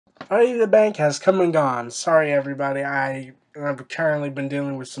Money in the Bank has come and gone. Sorry, everybody. I've currently been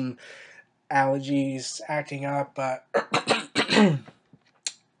dealing with some allergies acting up, but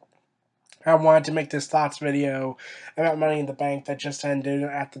I wanted to make this thoughts video about Money in the Bank that just ended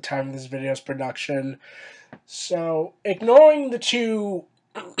at the time of this video's production. So, ignoring the two.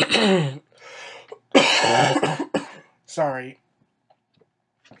 Sorry.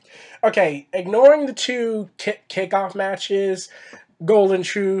 Okay, ignoring the two kickoff matches, Golden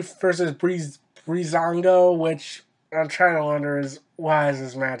Truth versus Breezango, which I'm trying to wonder is why is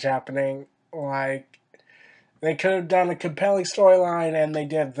this match happening? Like, they could have done a compelling storyline and they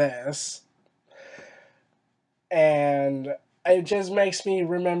did this. And it just makes me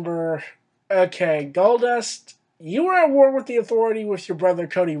remember, okay, Goldust, you were at war with the Authority with your brother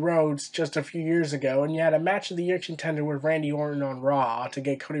Cody Rhodes just a few years ago, and you had a match of the year contender with Randy Orton on Raw to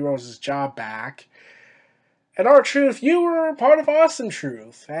get Cody Rhodes' job back. And R-Truth, you were part of Awesome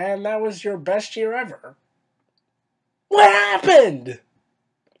Truth, and that was your best year ever. What happened?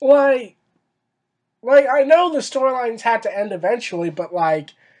 Like, I know the storylines had to end eventually, but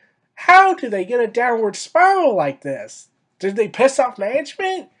how do they get a downward spiral like this? Did they piss off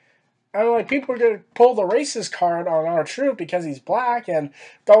management? I mean, people are going to pull the racist card on R-Truth because he's black, and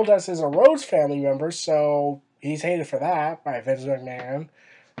Goldust is a Rhodes family member, so he's hated for that by Vince McMahon.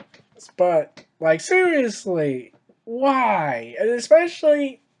 But, seriously, why? And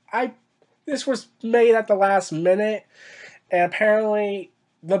especially, this was made at the last minute, and apparently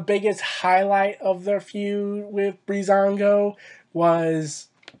the biggest highlight of their feud with Breezango was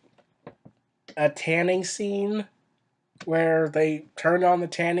a tanning scene where they turn on the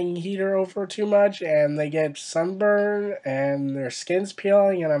tanning heater over too much and they get sunburn and their skin's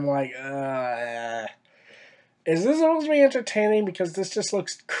peeling, and I'm like, is this supposed to be entertaining? Because this just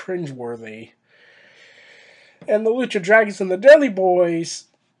looks cringeworthy. And the Lucha Dragons and the Dudley Boys,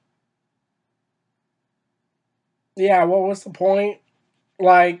 yeah, what was the point?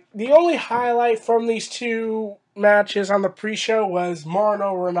 The only highlight from these two matches on the pre-show was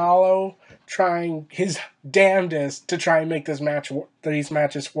Marno Ronaldo trying his damnedest to try and make these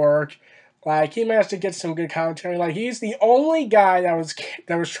matches work. He managed to get some good commentary. He's the only guy that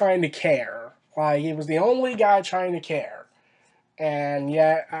was trying to care. He was the only guy trying to care. And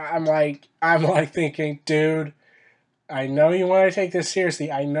yet, I'm thinking, dude, I know you want to take this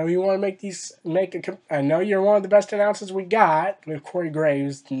seriously. I know you want to I know you're one of the best announcers we got with Corey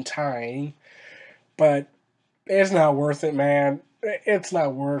Graves and tying, but it's not worth it, man. It's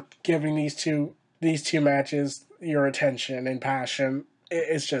not worth giving these two matches your attention and passion.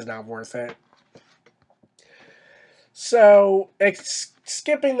 It's just not worth it. So,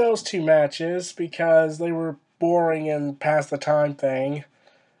 skipping those two matches because they were boring and past the time thing.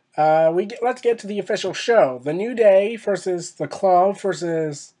 Let's get to the official show. The New Day versus the Club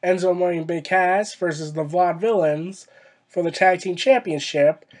versus Enzo Amore and Big Cass versus the Vaudevillains for the Tag Team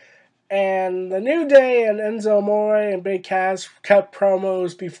Championship. And the New Day and Enzo Amore and Big Cass cut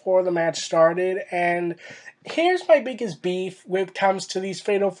promos before the match started. And here's my biggest beef when it comes to these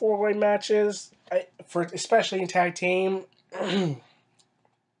Fatal 4-Way matches, especially in Tag Team,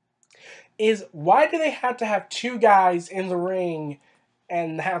 is why do they have to have two guys in the ring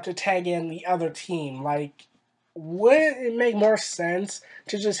and have to tag in the other team? Wouldn't it make more sense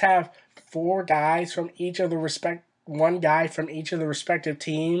to just have four guys from one guy from each of the respective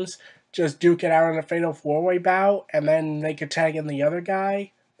teams just duke it out in a Fatal 4-Way bout, and then they could tag in the other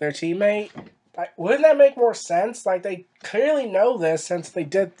guy, their teammate? Wouldn't that make more sense? They clearly know this since they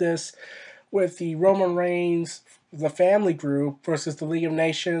did this with the Roman Reigns, the Family Group versus the League of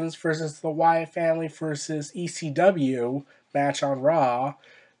Nations versus the Wyatt family versus ECW match on Raw,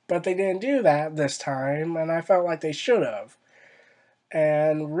 but they didn't do that this time, and I felt like they should have.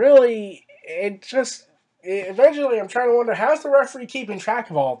 And really, eventually I'm trying to wonder, how's the referee keeping track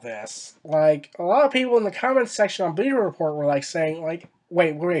of all this? A lot of people in the comments section on Bleacher Report were saying,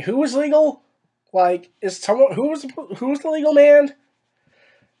 wait, who was legal? Is someone, who was the legal man?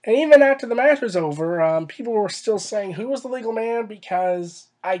 And even after the match was over, people were still saying, who was the legal man? Because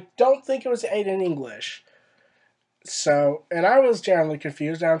I don't think it was Aiden English. So, and I was generally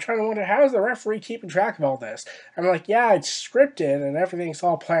confused, and I'm trying to wonder, how is the referee keeping track of all this? I'm yeah, it's scripted, and everything's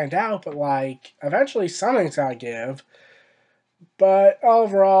all planned out, but, eventually something's gotta give. But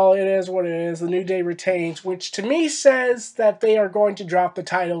overall, it is what it is. The New Day retains, which to me says that they are going to drop the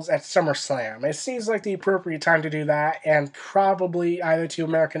titles at SummerSlam. It seems like the appropriate time to do that, and probably either to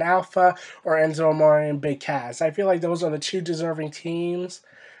American Alpha or Enzo Amore and Big Cass. I feel like those are the two deserving teams.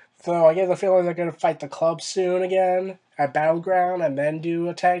 So I get the feeling they're going to fight the Club soon again at Battleground and then do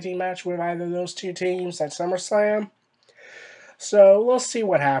a tag team match with either of those two teams at SummerSlam. So we'll see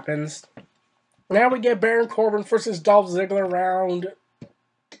what happens. Now we get Baron Corbin versus Dolph Ziggler round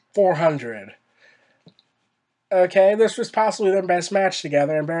 400. Okay, this was possibly their best match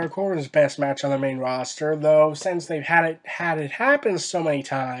together, and Baron Corbin's best match on the main roster. Though since they've had it happen so many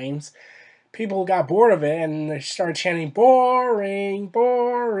times, people got bored of it and they started chanting "boring,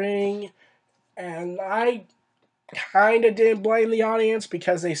 boring." And I kind of didn't blame the audience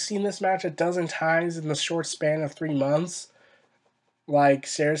because they've seen this match a dozen times in the short span of 3 months. Like,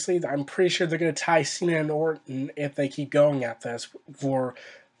 seriously, I'm pretty sure they're going to tie Cena and Orton if they keep going at this for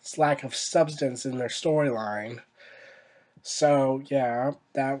its lack of substance in their storyline. So, yeah,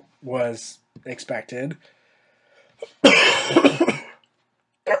 that was expected.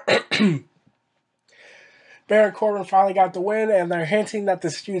 Baron Corbin finally got the win, and they're hinting that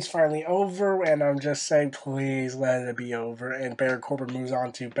this feud's finally over, and I'm just saying, please let it be over, and Baron Corbin moves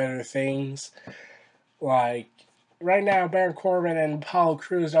on to better things. Like, right now, Baron Corbin and Apollo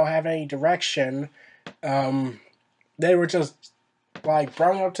Crews don't have any direction. They were just, like,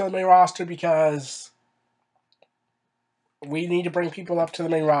 brought up to the main roster because we need to bring people up to the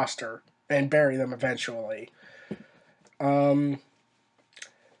main roster and bury them eventually.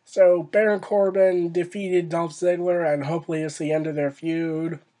 So Baron Corbin defeated Dolph Ziggler, and hopefully it's the end of their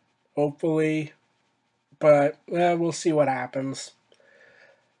feud. Hopefully. But we'll see what happens.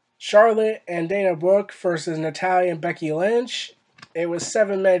 Charlotte and Dana Brooke versus Natalya and Becky Lynch. It was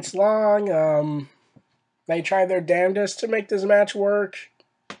 7 minutes long. They tried their damnedest to make this match work,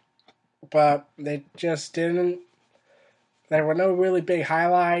 but they just didn't. There were no really big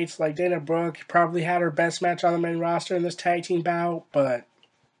highlights. Like, Dana Brooke probably had her best match on the main roster in this tag team bout, but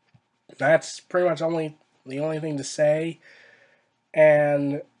that's pretty much the only thing to say.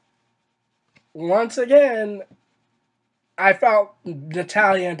 And once again, I felt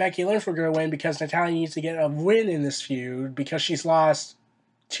Natalya and Becky Lynch were going to win because Natalya needs to get a win in this feud because she's lost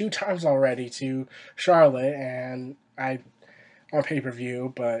 2 times already to Charlotte and on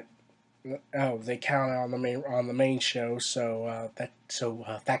pay-per-view, but they count on the main show, so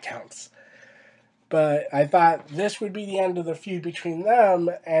that counts. But I thought this would be the end of the feud between them,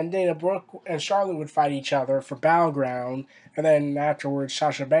 and Dana Brooke and Charlotte would fight each other for Battleground, and then afterwards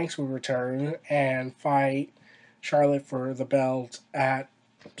Sasha Banks would return and fight Charlotte for the belt at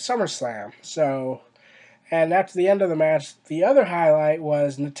SummerSlam. So, and after the end of the match, the other highlight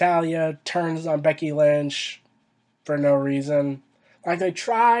was Natalya turns on Becky Lynch for no reason. Like, they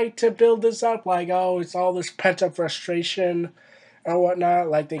tried to build this up, like, oh, it's all this pent-up frustration and whatnot.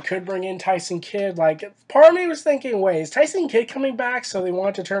 Like, they could bring in Tyson Kidd. Like, part of me was thinking, wait, is Tyson Kidd coming back? So they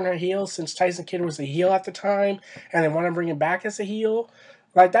wanted to turn her heel since Tyson Kidd was a heel at the time, and they want to bring him back as a heel.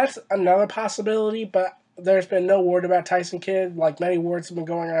 Like, that's another possibility, but there's been no word about Tyson Kidd. Like, many words have been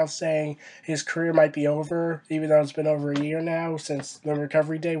going around saying his career might be over, even though it's been over a year now since the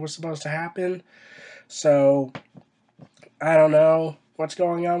recovery day was supposed to happen. So, I don't know what's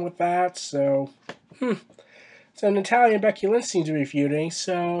going on with that. So, So Natalya and Becky Lynch seem to be feuding.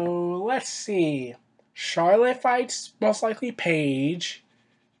 So let's see. Charlotte fights most likely Paige,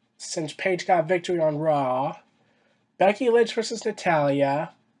 since Paige got victory on Raw. Becky Lynch versus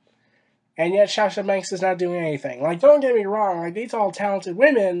Natalya. And yet Sasha Banks is not doing anything. Like, don't get me wrong, like, these are all talented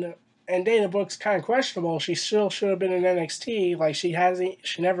women, and Dana Brooke's kind of questionable. She still should have been in NXT. Like, she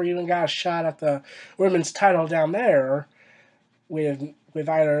never even got a shot at the women's title down there with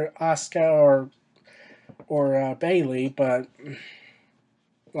either Asuka or Bailey, but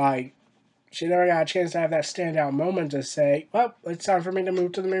like, she never got a chance to have that standout moment to say, well, it's time for me to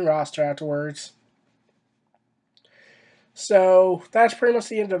move to the main roster afterwards. So that's pretty much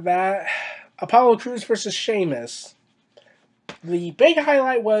the end of that. Apollo Crews versus Sheamus. The big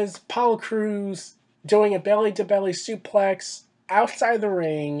highlight was Apollo Crews doing a belly-to-belly suplex outside the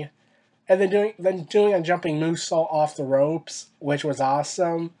ring, and then doing a jumping moonsault off the ropes, which was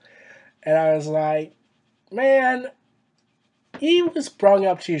awesome. And I was like, man, he was brung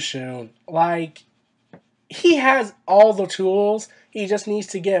up too soon. Like, he has all the tools. He just needs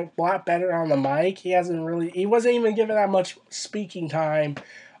to get a lot better on the mic. He wasn't even given that much speaking time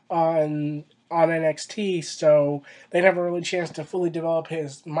on NXT, so they never really chance to fully develop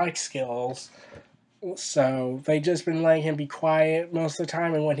his mic skills. So they just been letting him be quiet most of the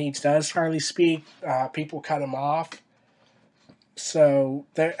time, and when he does finally speak, people cut him off. So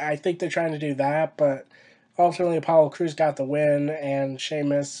I think they're trying to do that, but ultimately Apollo Crews got the win, and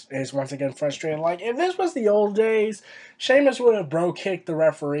Sheamus is once again frustrated. Like, if this was the old days, Sheamus would have bro-kicked the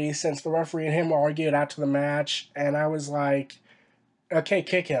referee, since the referee and him argued after the match, and I was like, okay,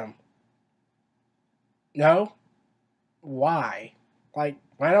 kick him. No? Why? Like,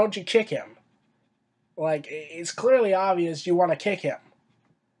 why don't you kick him? Like, it's clearly obvious you want to kick him.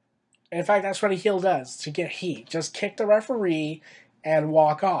 In fact, that's what a heel does to get heat. Just kick the referee and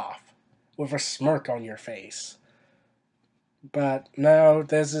walk off with a smirk on your face. But no,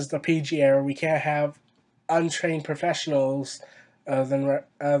 this is the PG era. We can't have untrained professionals than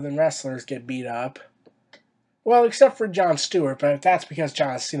wrestlers get beat up. Well, except for Jon Stewart, but that's because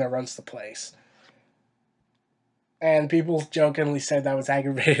John Cena runs the place. And people jokingly said that was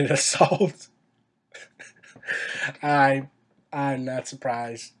aggravated assault. I'm not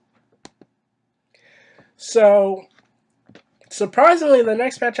surprised. So, surprisingly, the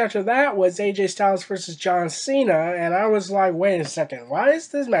next match after that was AJ Styles versus John Cena, and I was like, wait a second, why is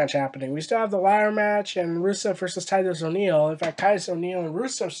this match happening? We still have the ladder match and Rusev versus Titus O'Neil. In fact, Titus O'Neil and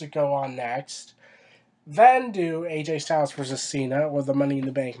Rusev should go on next. Then do AJ Styles versus Cena with the Money in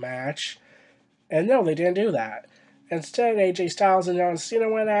the Bank match. And no, they didn't do that. Instead, AJ Styles and John Cena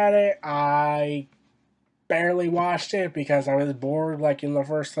went at it. I barely watched it because I was bored like in the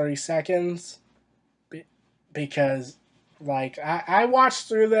first 30 seconds. Because, like, I watched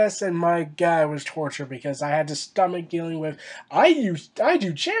through this and my God, it was torture because I had to stomach dealing with, I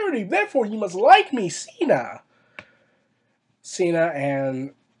do charity, therefore you must like me, Cena.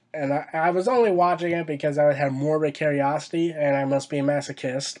 And I was only watching it because I had morbid curiosity, and I must be a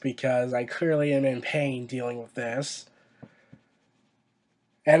masochist because I clearly am in pain dealing with this.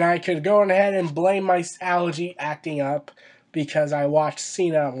 And I could go ahead and blame my allergy acting up because I watched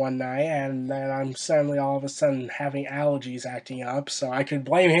Cena one night, and then I'm suddenly all of a sudden having allergies acting up, so I could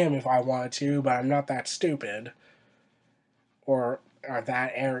blame him if I wanted to, but I'm not that stupid. Or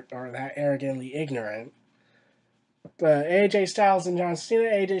that arrogantly ignorant. But AJ Styles and John Cena,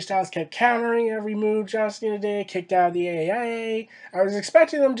 AJ Styles kept countering every move John Cena did, kicked out of the AAA. I was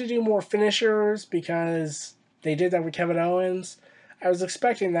expecting them to do more finishers because they did that with Kevin Owens. I was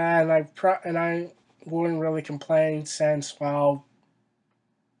expecting that, and I wouldn't really complain since, well,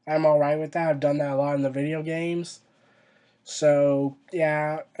 I'm alright with that. I've done that a lot in the video games. So,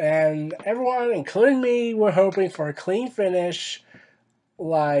 yeah, and everyone, including me, were hoping for a clean finish,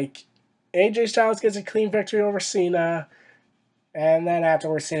 like AJ Styles gets a clean victory over Cena, and then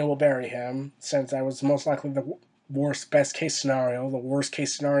afterwards Cena will bury him, since that was most likely the best case scenario. The worst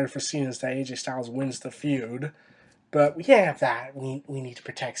case scenario for Cena is that AJ Styles wins the feud. But we can't have that. We need to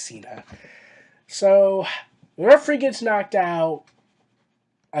protect Cena. So, the referee gets knocked out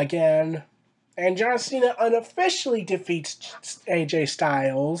again, and John Cena unofficially defeats AJ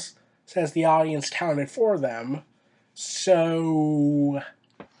Styles, since the audience counted for them. So,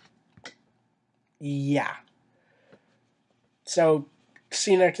 yeah. So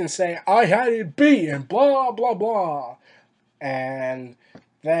Cena can say, I had it beat, and blah, blah, blah. And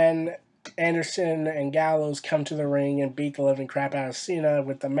then Anderson and Gallows come to the ring and beat the living crap out of Cena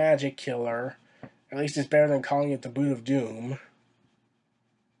with the Magic Killer. At least it's better than calling it the Boot of Doom.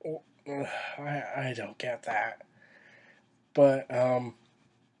 I don't get that. But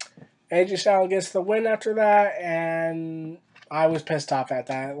AJ Styles gets the win after that, and I was pissed off at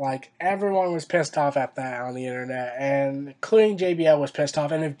that. Like, everyone was pissed off at that on the internet, and including JBL was pissed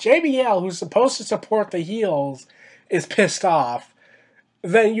off. And if JBL, who's supposed to support the heels, is pissed off,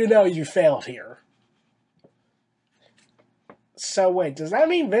 then you know you failed here. So wait, does that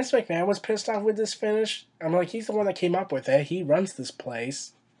mean Vince McMahon was pissed off with this finish? I'm like, he's the one that came up with it. He runs this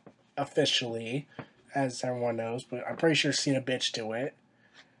place, officially, as everyone knows, but I'm pretty sure Cena bitched to it.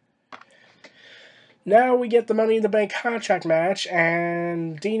 Now we get the Money in the Bank contract match,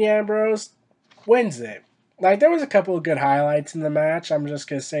 and Dean Ambrose wins it. Like, there was a couple of good highlights in the match, I'm just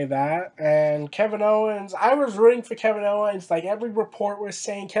going to say that. And Kevin Owens, I was rooting for Kevin Owens. Like, every report was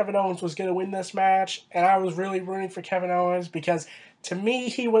saying Kevin Owens was going to win this match, and I was really rooting for Kevin Owens because, to me,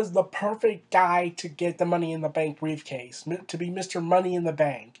 he was the perfect guy to get the Money in the Bank briefcase, to be Mr. Money in the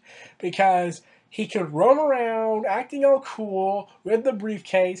Bank. Because he could roam around acting all cool with the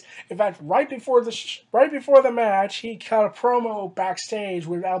briefcase. In fact, right before the match, he cut a promo backstage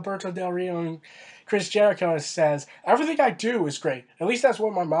with Alberto Del Rio and Chris Jericho and says, everything I do is great. At least that's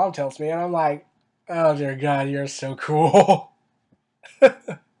what my mom tells me. And I'm like, oh dear God, you're so cool.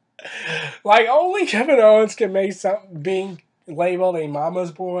 Like, only Kevin Owens can make being labeled a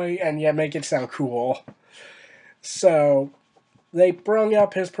mama's boy and yet make it sound cool. So they brung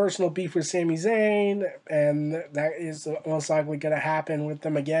up his personal beef with Sami Zayn, and that is most likely going to happen with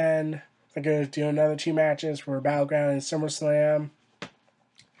them again. They're going to do another 2 matches for Battleground and SummerSlam.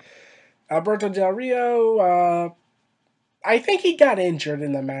 Alberto Del Rio, I think he got injured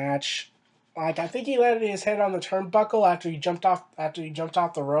in the match. Like, I think he landed his head on the turnbuckle after he jumped off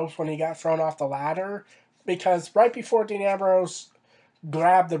the ropes when he got thrown off the ladder. Because right before Dean Ambrose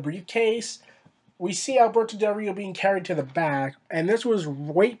grabbed the briefcase, we see Alberto Del Rio being carried to the back, and this was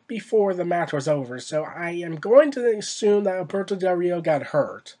right before the match was over. So I am going to assume that Alberto Del Rio got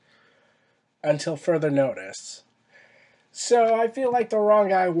hurt until further notice. So I feel like the wrong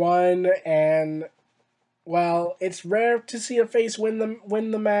guy won, and well, it's rare to see a face win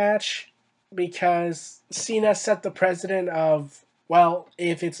the match because Cena set the precedent of, well,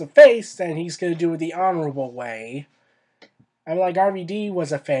 if it's a face, then he's going to do it the honorable way. I mean, like, RVD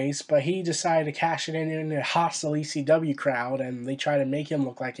was a face, but he decided to cash it in a hostile ECW crowd, and they tried to make him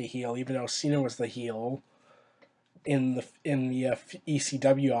look like a heel, even though Cena was the heel in the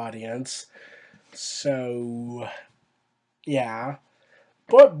ECW audience. So, yeah.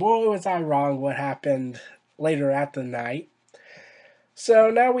 But boy, was I wrong what happened later at the night.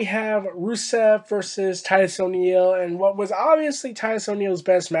 So now we have Rusev versus Titus O'Neil, and what was obviously Titus O'Neil's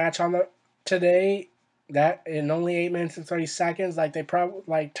best match on the today. That in only 8 minutes and 30 seconds,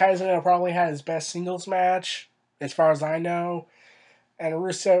 Titus O'Neil probably had his best singles match, as far as I know. And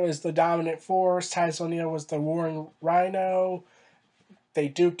Rusev is the dominant force. Titus O'Neil was the warring rhino. They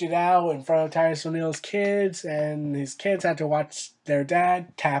duked it out in front of Titus O'Neil's kids, and his kids had to watch their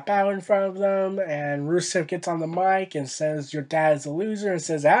dad tap out in front of them. And Rusev gets on the mic and says, "Your dad's a loser," and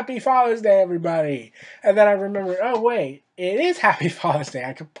says, "Happy Father's Day, everybody." And then I remember, oh wait, it is Happy Father's Day.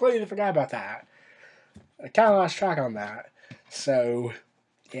 I completely forgot about that. I kind of lost track on that. So,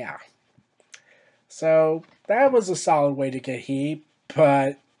 yeah. So, that was a solid way to get heat,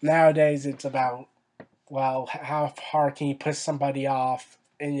 but nowadays it's about, well, how far can you push somebody off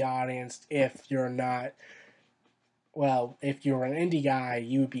in the audience if you're not, well, if you're an indie guy,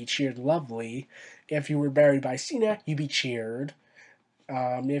 you would be cheered lovely. If you were buried by Cena, you'd be cheered.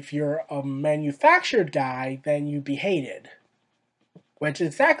 If you're a manufactured guy, then you'd be hated. Which is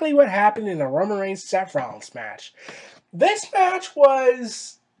exactly what happened in the Roman Reigns Seth Rollins match. This match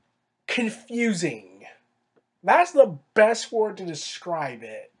was confusing. That's the best word to describe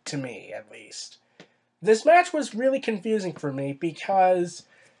it, to me at least. This match was really confusing for me because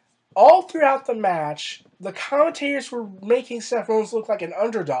all throughout the match, the commentators were making Seth Rollins look like an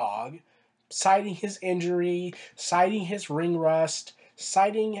underdog, citing his injury, citing his ring rust,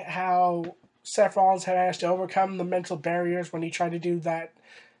 citing how Seth Rollins had managed to overcome the mental barriers when he tried to do that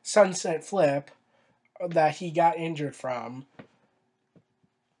sunset flip that he got injured from.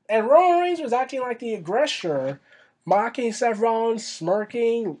 And Roman Reigns was acting like the aggressor, mocking Seth Rollins,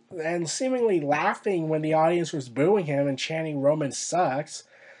 smirking, and seemingly laughing when the audience was booing him and chanting "Roman sucks."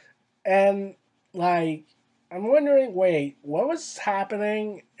 And, like, I'm wondering, wait, what was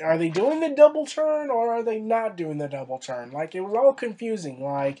happening? Are they doing the double turn or are they not doing the double turn? Like, it was all confusing.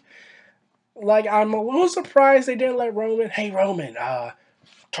 Like I'm a little surprised they didn't let Roman, hey, Roman,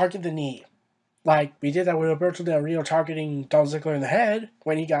 target the knee. Like, we did that with Alberto Del Rio targeting Dolph Ziggler in the head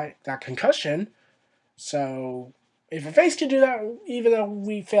when he got that concussion. So, if a face can do that, even though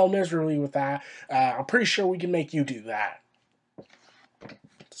we failed miserably with that, I'm pretty sure we can make you do that.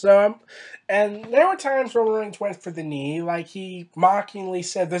 So, and there were times where Roman Reigns went for the knee. Like, he mockingly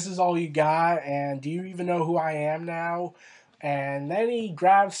said, "This is all you got, and do you even know who I am now?" And then he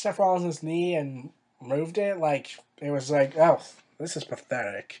grabbed Seth Rollins' knee and moved it. Like, it was like, oh, this is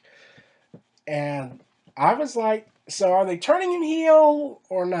pathetic. And I was like, so are they turning him heel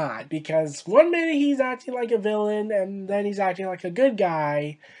or not? Because one minute he's acting like a villain, and then he's acting like a good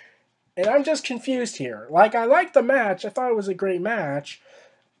guy. And I'm just confused here. Like, I liked the match. I thought it was a great match.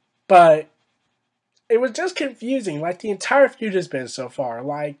 But it was just confusing, like the entire feud has been so far.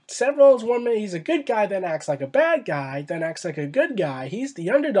 Like, Seth Rollins, one minute he's a good guy, then acts like a bad guy, then acts like a good guy. He's the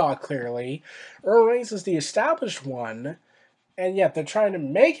underdog, clearly. Roman Reigns is the established one, and yet they're trying to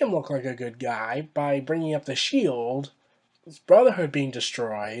make him look like a good guy by bringing up the Shield, his brotherhood being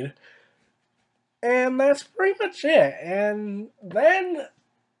destroyed. And that's pretty much it. And then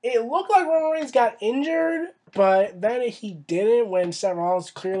it looked like Roman Reigns got injured, but then he didn't when Seth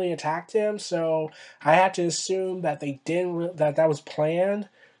Rollins clearly attacked him. So I had to assume that they didn't that was planned.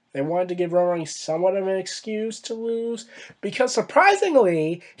 They wanted to give Roman Reigns somewhat of an excuse to lose because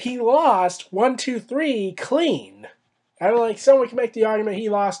surprisingly he lost 1, 2, 3 clean. I mean, like, someone can make the argument he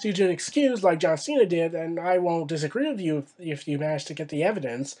lost due to an excuse like John Cena did, and I won't disagree with you if you manage to get the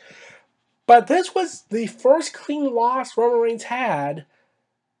evidence. But this was the first clean loss Roman Reigns had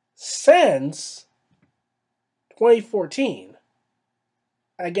since 2014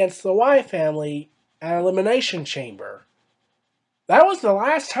 against the Wyatt family at Elimination Chamber. That was the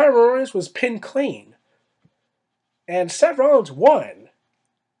last time Roman Reigns was pinned clean. And Seth Rollins won.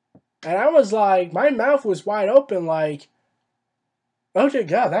 And I was like, my mouth was wide open like, oh dear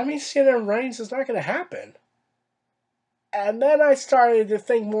God, that means Cena and Reigns is not going to happen. And then I started to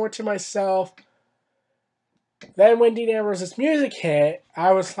think more to myself, Then when Dean Ambrose's music hit,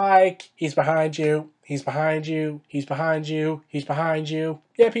 I was like, he's behind you, he's behind you, he's behind you, he's behind you.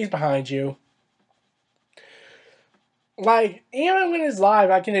 Yep, he's behind you. Like, even when it's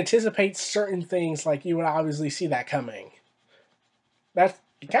live, I can anticipate certain things, like you would obviously see that coming. It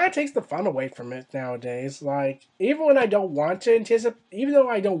kind of takes the fun away from it nowadays. Like, even when I don't want to anticipate, even though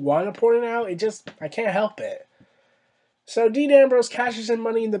I don't want to point it out, I can't help it. So Dean Ambrose cashes in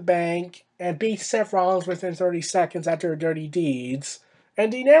Money in the Bank and beats Seth Rollins within 30 seconds after Dirty Deeds.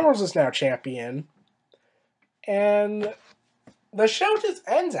 And Dean Ambrose is now champion. And the show just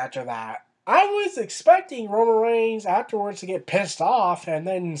ends after that. I was expecting Roman Reigns afterwards to get pissed off and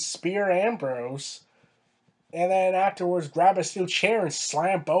then spear Ambrose. And then afterwards grab a steel chair and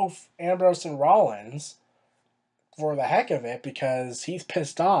slam both Ambrose and Rollins for the heck of it because he's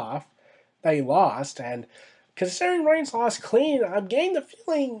pissed off that he lost. And considering Reigns lost clean, I'm getting the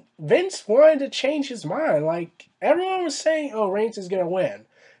feeling Vince wanted to change his mind. Like, everyone was saying, oh, Reigns is going to win.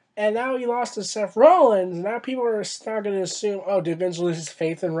 And now he lost to Seth Rollins. Now people are now going to assume, oh, did Vince lose his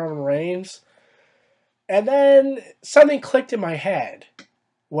faith in Roman Reigns? And then something clicked in my head.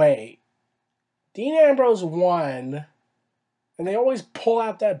 Wait. Dean Ambrose won, and they always pull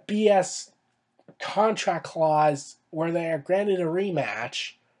out that BS contract clause where they are granted a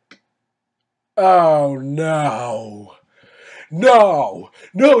rematch. Oh, no. No,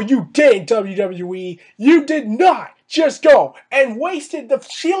 you didn't, WWE. You did not just go and wasted the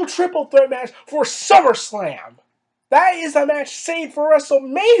Shield Triple Threat match for SummerSlam. That is a match saved for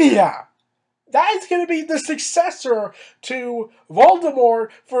WrestleMania. That is going to be the successor to Voldemort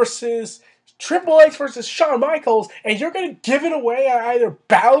versus Triple H versus Shawn Michaels, and you're going to give it away at either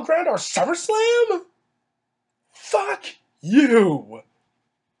Battleground or SummerSlam? Fuck you.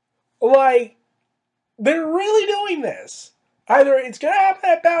 Like, they're really doing this. Either it's going to happen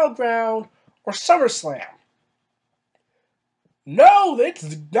at Battleground or SummerSlam. No,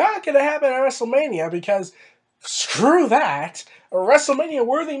 it's not going to happen at WrestleMania because screw that. A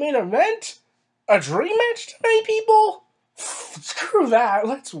WrestleMania-worthy main event? A dream match to many people? Screw that.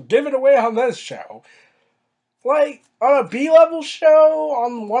 Let's give it away on this show. Like, on a B-level show,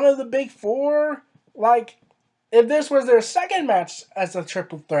 on one of the big four, like, if this was their second match as a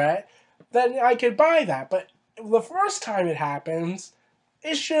triple threat, then I could buy that. But the first time it happens,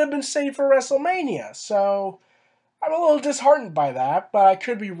 it should have been saved for WrestleMania. So, I'm a little disheartened by that, but I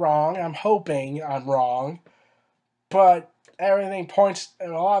could be wrong. I'm hoping I'm wrong. But everything points,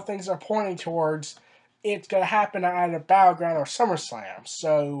 and a lot of things are pointing towards it's going to happen at either Battleground or SummerSlam.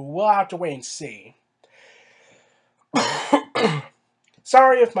 So we'll have to wait and see.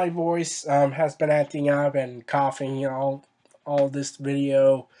 Sorry if my voice has been acting up and coughing all this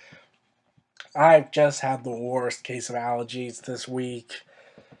video. I've just had the worst case of allergies this week.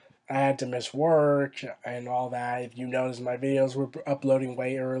 I had to miss work and all that. If you notice, my videos were uploading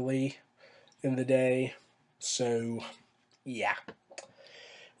way early in the day. So, yeah.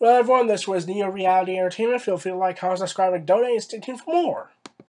 Well, everyone, this was Neo Reality Entertainment. Feel free to like, comment, subscribe, and donate and stay tuned for more.